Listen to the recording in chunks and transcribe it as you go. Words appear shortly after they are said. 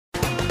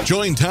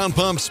Join Town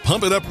Pump's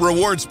Pump It Up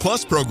Rewards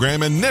Plus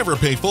program and never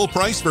pay full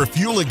price for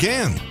fuel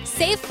again.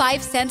 Save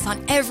 5 cents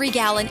on every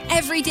gallon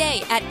every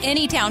day at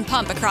any Town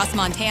Pump across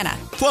Montana.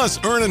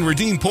 Plus, earn and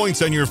redeem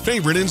points on your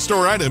favorite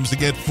in-store items to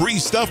get free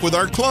stuff with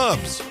our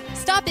clubs.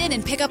 Stop in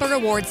and pick up a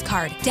rewards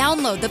card.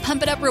 Download the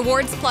Pump It Up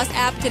Rewards Plus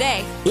app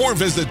today. Or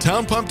visit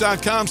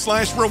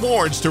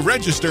townpump.com/rewards to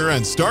register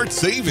and start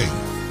saving.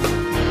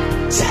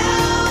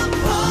 Town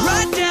Pump.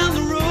 Right down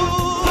the road.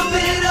 Pump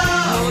it up.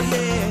 Oh,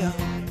 yeah.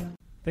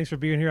 Thanks for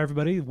being here,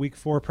 everybody. Week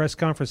 4 press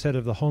conference ahead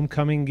of the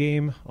homecoming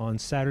game on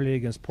Saturday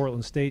against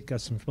Portland State.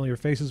 Got some familiar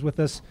faces with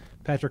us.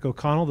 Patrick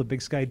O'Connell, the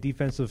Big Sky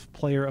Defensive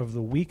Player of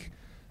the Week.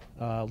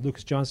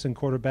 Lucas Johnson,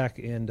 quarterback,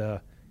 and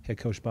head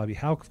coach Bobby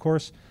Hauck, of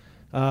course.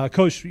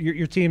 Coach,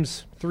 your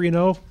team's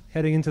 3-0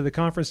 heading into the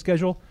conference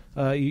schedule.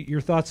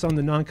 Your thoughts on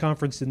the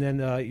non-conference and then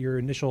your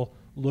initial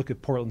look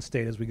at Portland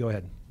State as we go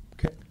ahead.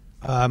 Okay.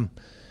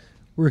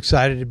 We're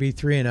excited to be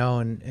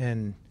 3-0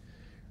 and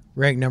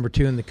ranked number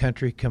 2 in the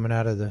country coming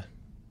out of the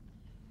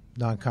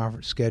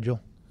non-conference schedule.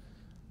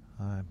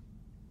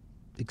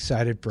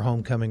 Excited for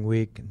homecoming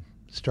week and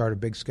start a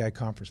Big Sky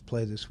Conference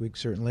play this week,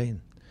 certainly,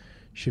 and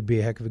should be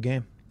a heck of a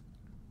game.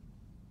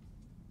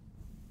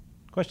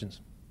 Questions?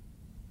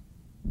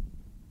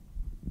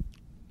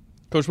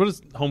 Coach, what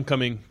does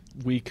homecoming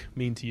week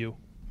mean to you?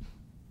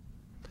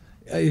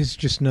 It's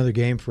just another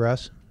game for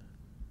us.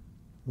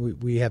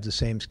 We have the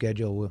same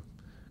schedule. We'll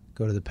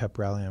go to the pep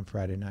rally on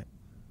Friday night.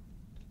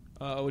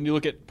 When you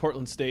look at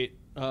Portland State,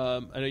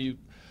 I know you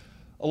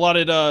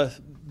allotted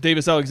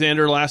Davis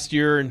Alexander last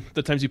year and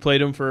the times you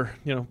played him for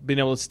being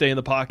able to stay in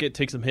the pocket,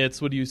 take some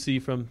hits. What do you see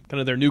from kind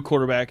of their new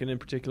quarterback and in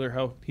particular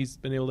how he's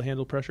been able to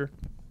handle pressure?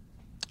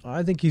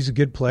 I think he's a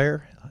good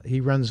player.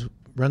 He runs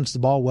the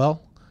ball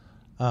well.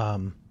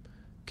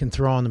 Can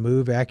throw on the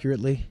move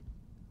accurately.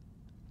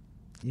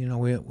 We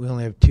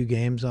only have 2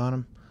 games on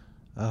him.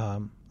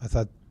 I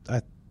thought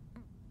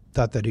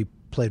that he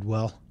played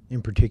well,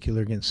 in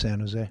particular against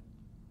San Jose.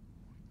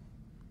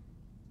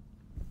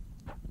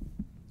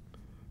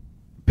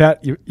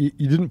 Pat, you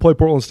didn't play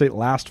Portland State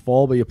last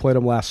fall, but you played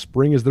them last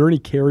spring. Is there any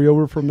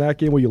carryover from that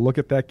game? Will you look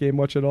at that game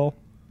much at all?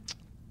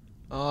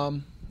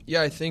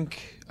 Yeah, I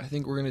think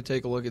we're going to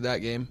take a look at that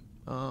game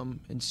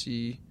and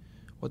see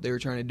what they were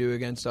trying to do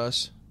against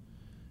us.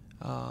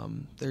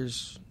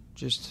 There's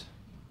just,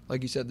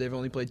 like you said, they've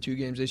only played 2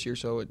 games this year,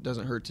 so it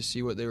doesn't hurt to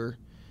see what they were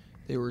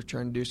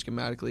trying to do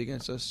schematically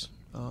against us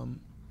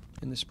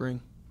in the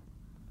spring.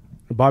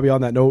 Bobby, on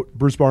that note,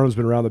 Bruce Barnum's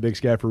been around the Big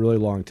Sky for a really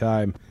long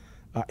time.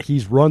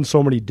 He's run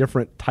so many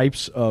different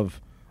types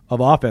of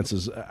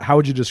offenses. How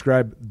would you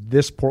describe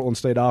this Portland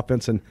State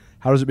offense, and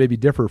how does it maybe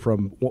differ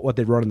from what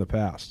they've run in the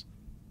past?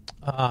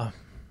 Well,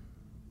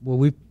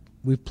 we've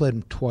played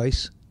them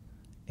twice,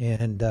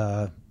 and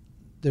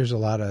there's a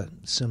lot of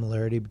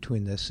similarity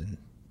between this and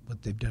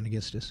what they've done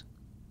against us.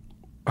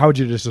 How would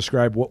you just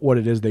describe what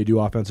it is they do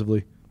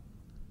offensively?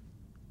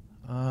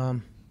 Well,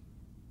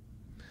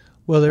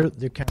 they're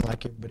kind of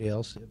like everybody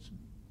else. They have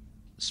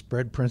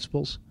spread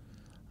principles.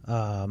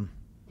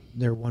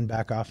 They're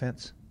one-back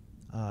offense.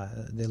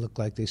 They look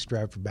like they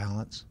strive for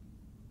balance.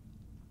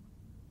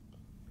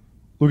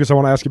 Lucas, I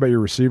want to ask you about your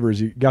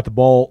receivers. You got the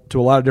ball to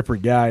a lot of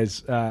different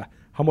guys.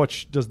 How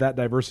much does that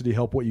diversity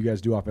help what you guys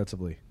do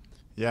offensively?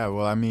 Yeah,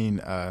 well, I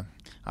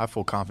have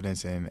full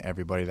confidence in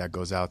everybody that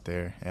goes out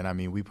there.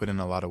 And, we put in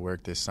a lot of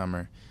work this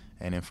summer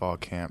and in fall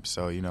camp.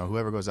 So,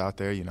 whoever goes out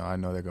there, I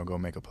know they're going to go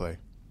make a play.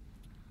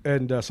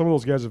 And some of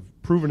those guys have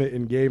proven it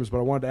in games, but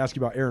I wanted to ask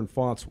you about Aaron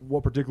Fonts.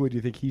 What particularly do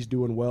you think he's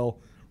doing well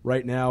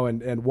right now,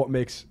 and what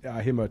makes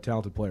him a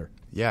talented player?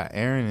 Yeah,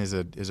 Aaron is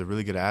a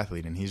really good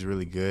athlete, and he's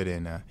really good.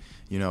 And,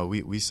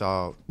 we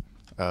saw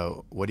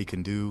what he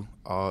can do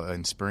all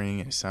in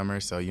spring and summer.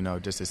 So,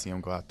 just to see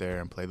him go out there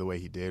and play the way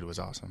he did was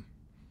awesome.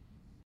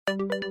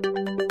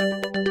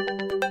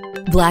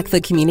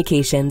 Blackfoot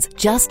Communications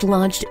just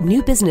launched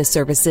new business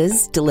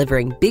services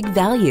delivering big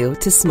value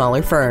to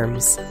smaller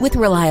firms. With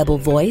reliable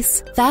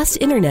voice, fast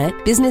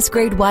internet,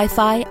 business-grade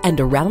Wi-Fi, and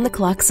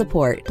around-the-clock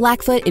support,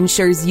 Blackfoot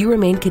ensures you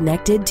remain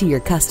connected to your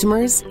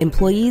customers,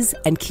 employees,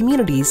 and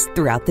communities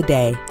throughout the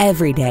day,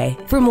 every day.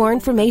 For more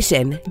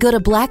information, go to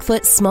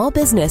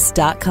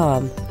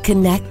blackfootsmallbusiness.com.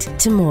 Connect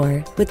to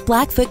more with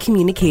Blackfoot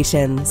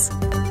Communications.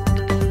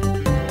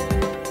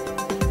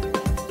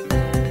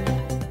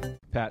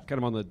 Pat, kind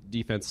of on the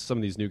defense, some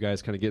of these new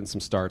guys kind of getting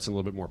some starts and a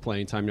little bit more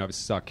playing time. You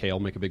obviously saw Kale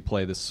make a big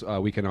play this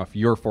weekend off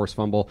your forced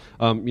fumble.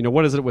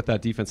 What is it with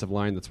that defensive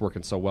line that's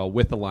working so well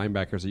with the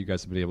linebackers that you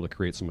guys have been able to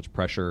create so much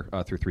pressure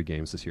through 3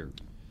 games this year?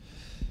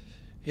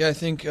 Yeah, I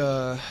think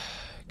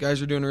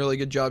guys are doing a really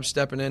good job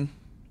stepping in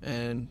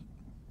and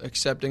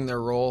accepting their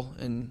role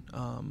and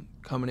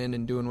coming in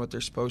and doing what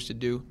they're supposed to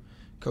do.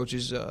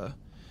 Coaches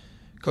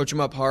coach them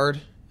up hard,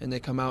 and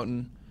they come out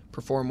and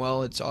perform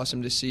well. It's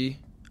awesome to see.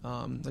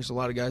 There's a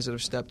lot of guys that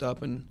have stepped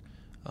up, and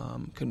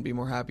couldn't be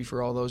more happy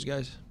for all those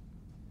guys.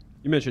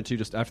 You mentioned, too,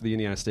 just after the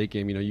Indiana State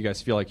game, you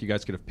guys feel like you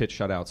guys could have pitched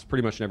shutouts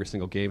pretty much in every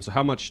single game. So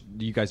how much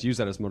do you guys use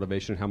that as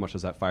motivation? How much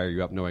does that fire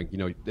you up knowing,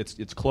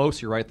 it's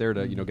close, you're right there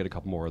to, get a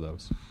couple more of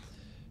those?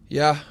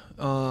 Yeah.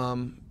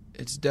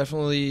 It's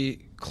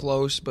definitely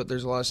close, but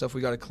there's a lot of stuff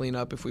we got to clean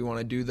up if we want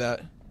to do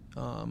that.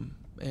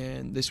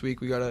 And this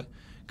week we got a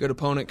good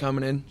opponent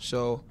coming in,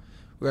 so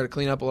we got to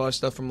clean up a lot of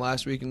stuff from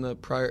last week and the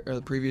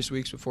previous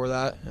weeks before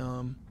that.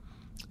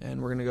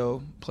 And we're going to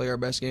go play our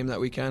best game that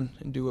we can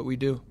and do what we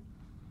do.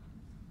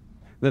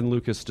 Then,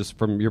 Lucas, just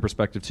from your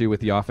perspective, too, with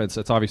the offense,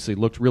 it's obviously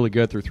looked really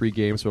good through 3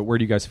 games, but where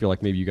do you guys feel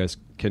like maybe you guys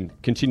can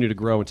continue to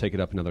grow and take it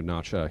up another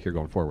notch here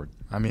going forward?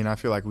 I mean, I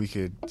feel like we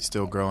could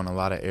still grow in a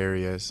lot of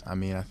areas. I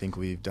mean, I think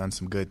we've done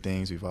some good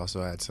things. We've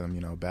also had some,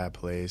 bad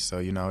plays. So,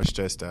 it's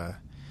just we're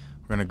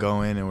going to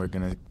go in and we're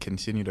going to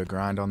continue to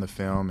grind on the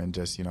film and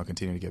just,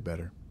 continue to get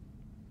better.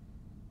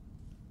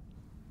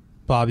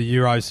 Bobby,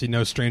 you're obviously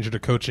no stranger to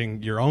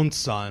coaching your own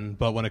son,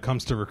 but when it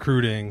comes to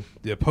recruiting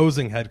the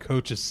opposing head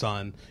coach's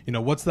son,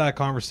 what's that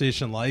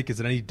conversation like?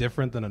 Is it any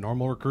different than a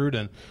normal recruit?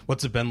 And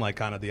what's it been like,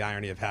 kind of the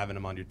irony of having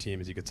him on your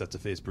team as you get set to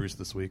face Bruce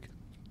this week?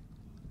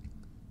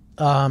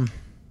 Well,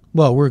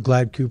 we're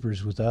glad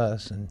Cooper's with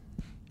us,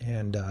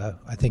 and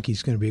I think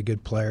he's going to be a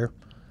good player.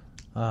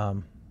 I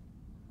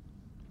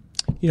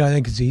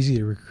think it's easy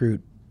to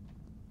recruit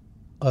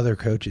other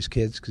coaches'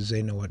 kids because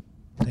they know what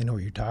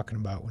you're talking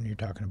about when you're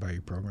talking about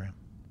your program.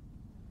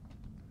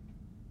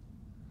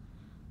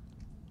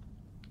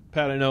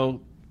 Pat, I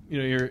know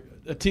you're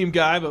a team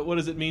guy, but what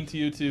does it mean to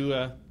you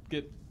to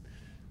get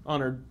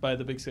honored by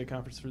the Big Sky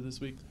Conference for this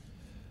week?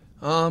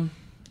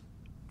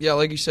 Yeah,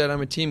 like you said,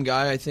 I'm a team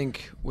guy. I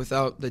think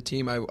without the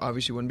team, I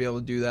obviously wouldn't be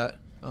able to do that.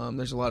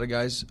 There's a lot of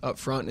guys up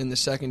front in the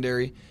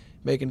secondary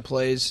making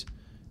plays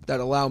that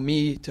allow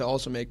me to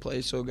also make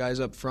plays. So guys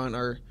up front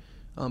are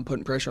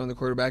putting pressure on the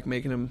quarterback,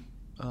 making him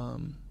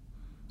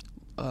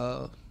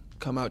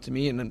come out to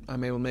me, and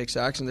I'm able to make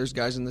sacks. And there's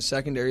guys in the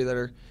secondary that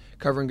are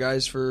covering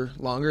guys for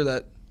longer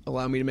that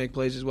allow me to make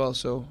plays as well.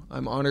 So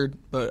I'm honored,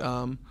 but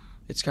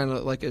it's kind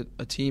of like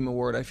a team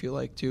award, I feel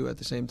like, too, at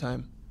the same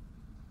time.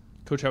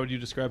 Coach, how would you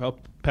describe how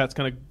Pat's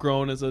kind of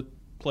grown as a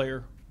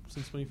player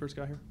since when he first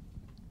got here?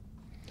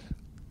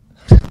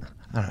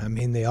 I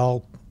mean, they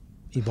all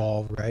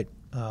evolve, right?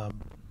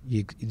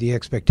 The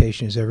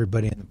expectation is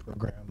everybody in the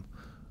program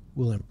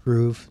will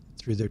improve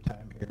through their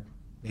time here,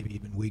 maybe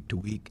even week to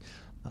week.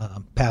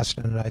 Pat's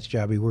done a nice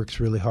job. He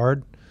works really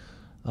hard.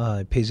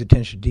 He pays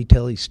attention to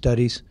detail. He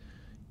studies,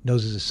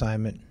 knows his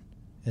assignment,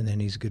 and then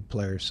he's a good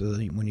player. So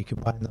when you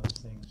combine those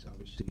things,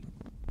 obviously,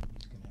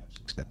 he's going to have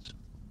success.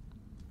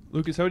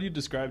 Lucas, how would you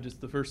describe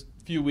just the first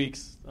few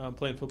weeks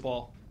playing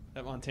football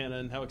at Montana,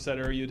 and how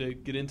excited are you to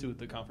get into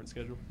the conference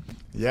schedule?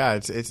 Yeah,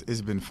 it's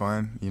been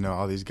fun.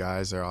 All these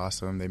guys are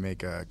awesome. They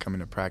make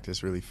coming to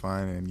practice really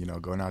fun,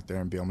 and going out there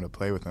and being able to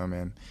play with them.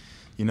 And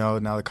now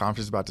the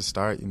conference is about to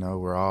start.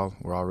 We're all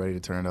ready to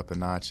turn it up a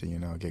notch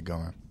and get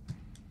going.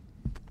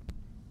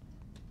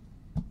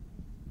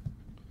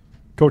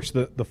 Coach,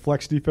 the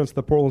flex defense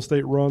that Portland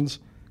State runs,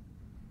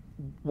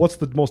 what's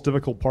the most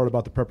difficult part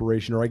about the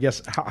preparation? Or I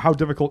guess how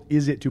difficult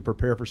is it to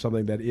prepare for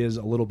something that is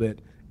a little bit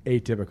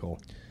atypical?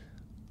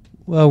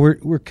 Well,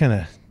 we're kind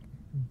of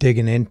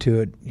digging into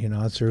it.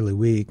 It's early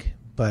week,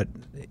 but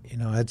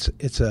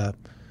it's a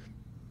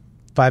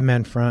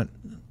 5-man front.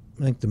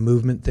 I think the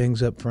movement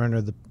things up front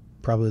are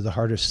probably the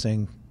hardest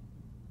thing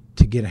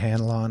to get a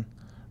handle on.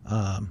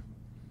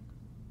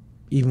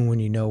 Even when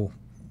you know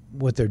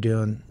what they're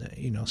doing,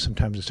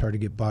 sometimes it's hard to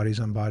get bodies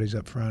on bodies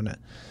up front.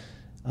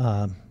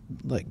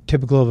 Like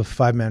typical of a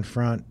 5-man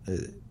front,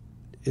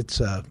 it's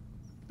a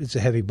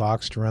heavy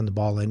box to run the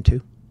ball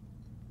into.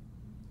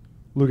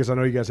 Lucas, I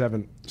know you guys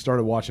haven't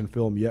started watching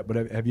film yet, but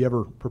have you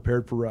ever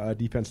prepared for a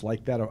defense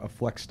like that, a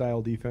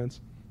flex-style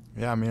defense?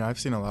 Yeah, I mean, I've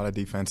seen a lot of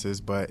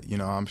defenses, but,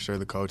 I'm sure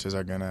the coaches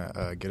are going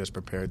to get us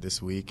prepared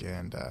this week,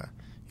 and,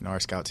 our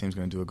scout team's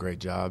going to do a great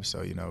job,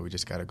 so, we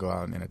just got to go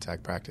out and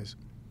attack practice.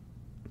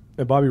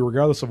 And, Bobby,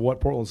 regardless of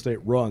what Portland State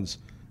runs,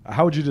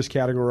 how would you just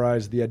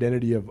categorize the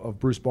identity of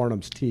Bruce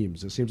Barnum's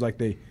teams? It seems like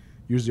they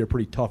usually are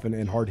pretty tough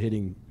and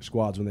hard-hitting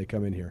squads when they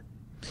come in here.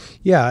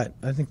 Yeah,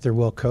 I think they're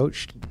well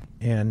coached,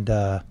 and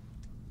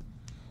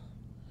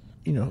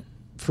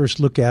first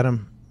look at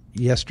them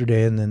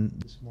yesterday and then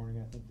this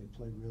morning, I think they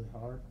played really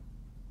hard.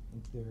 I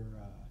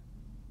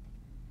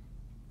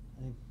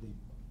think they've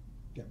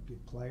got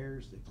good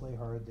players. They play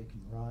hard. They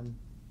can run.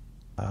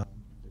 They're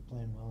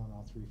playing well in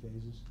all 3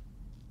 phases.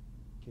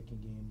 Kicking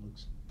game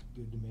looks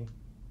good to me.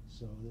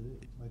 So,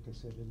 like I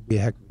said, it'll be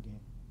a heck of a game.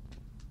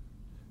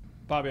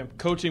 Bobby, I'm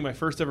coaching my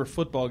first ever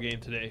football game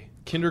today.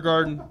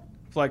 Kindergarten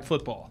flag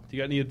football. Do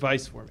you got any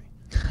advice for me?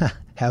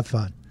 Have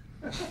fun.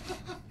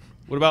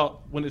 What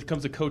about when it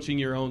comes to coaching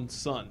your own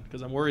son?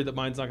 Because I'm worried that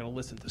mine's not going to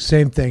listen to me.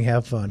 Same thing.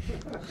 Have fun.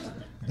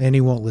 And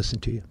he won't listen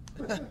to you.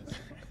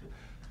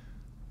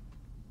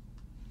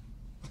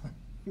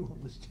 He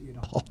won't listen to you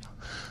at all.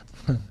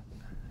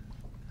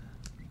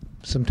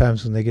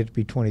 Sometimes when they get to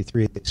be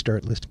 23, they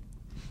start listening.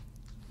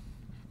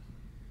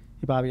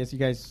 Hey, Bobby, as you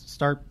guys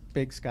start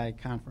Big Sky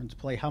Conference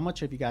play, how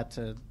much have you got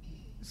to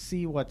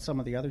see what some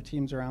of the other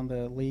teams around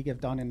the league have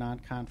done in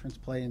non-conference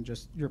play and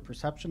just your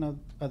perception of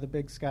the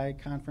Big Sky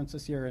Conference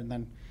this year? And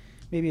then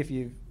maybe if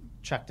you've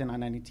checked in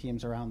on any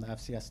teams around the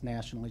FCS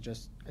nationally?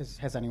 Just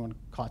has anyone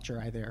caught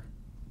your eye there?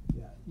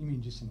 Yeah, you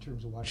mean just in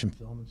terms of watching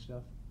film and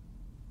stuff?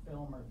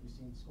 Film, or have you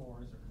seen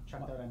scores or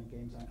checked out any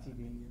games on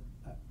TV?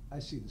 I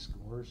see the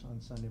scores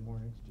on Sunday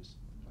mornings, just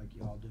like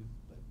y'all do.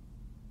 But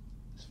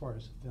as far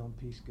as the film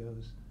piece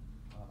goes,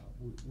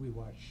 we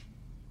watch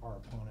our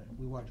opponent.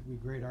 We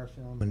grade our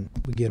film and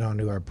we get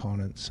onto our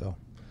opponent. So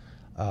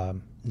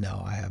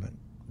no, I haven't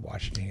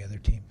watched any other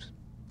teams.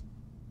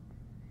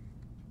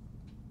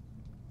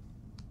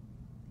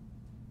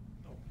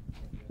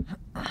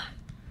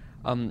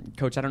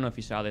 Coach, I don't know if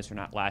you saw this or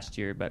not last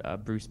year,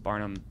 but Bruce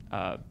Barnum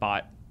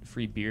bought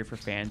free beer for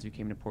fans who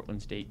came to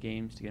Portland State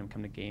games to get them to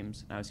come to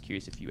games. And I was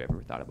curious if you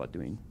ever thought about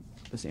doing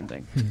the same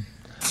thing.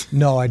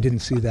 No, I didn't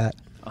see that.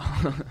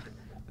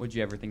 Would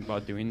you ever think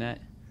about doing that?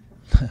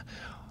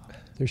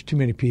 There's too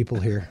many people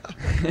here.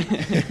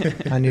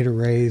 I need a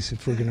raise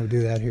if we're going to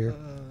do that here.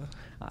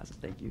 Awesome,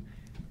 thank you.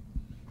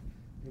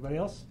 Anybody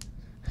else?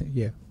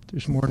 Yeah,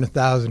 there's more than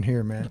 1,000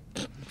 here, man.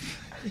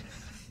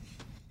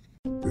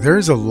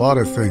 There's a lot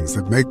of things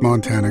that make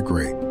Montana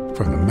great,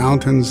 from the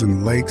mountains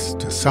and lakes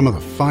to some of the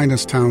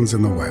finest towns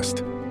in the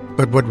West.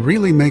 But what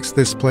really makes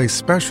this place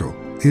special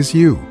is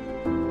you.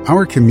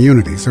 Our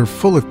communities are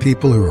full of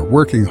people who are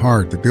working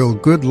hard to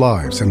build good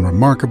lives and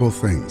remarkable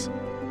things.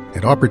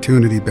 At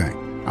Opportunity Bank,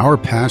 our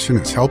passion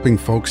is helping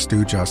folks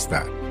do just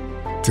that.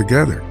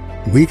 Together,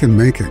 we can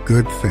make a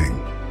good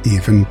thing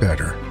even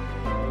better.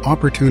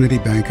 Opportunity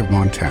Bank of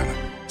Montana.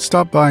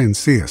 Stop by and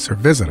see us or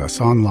visit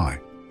us online.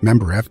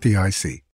 Member FDIC.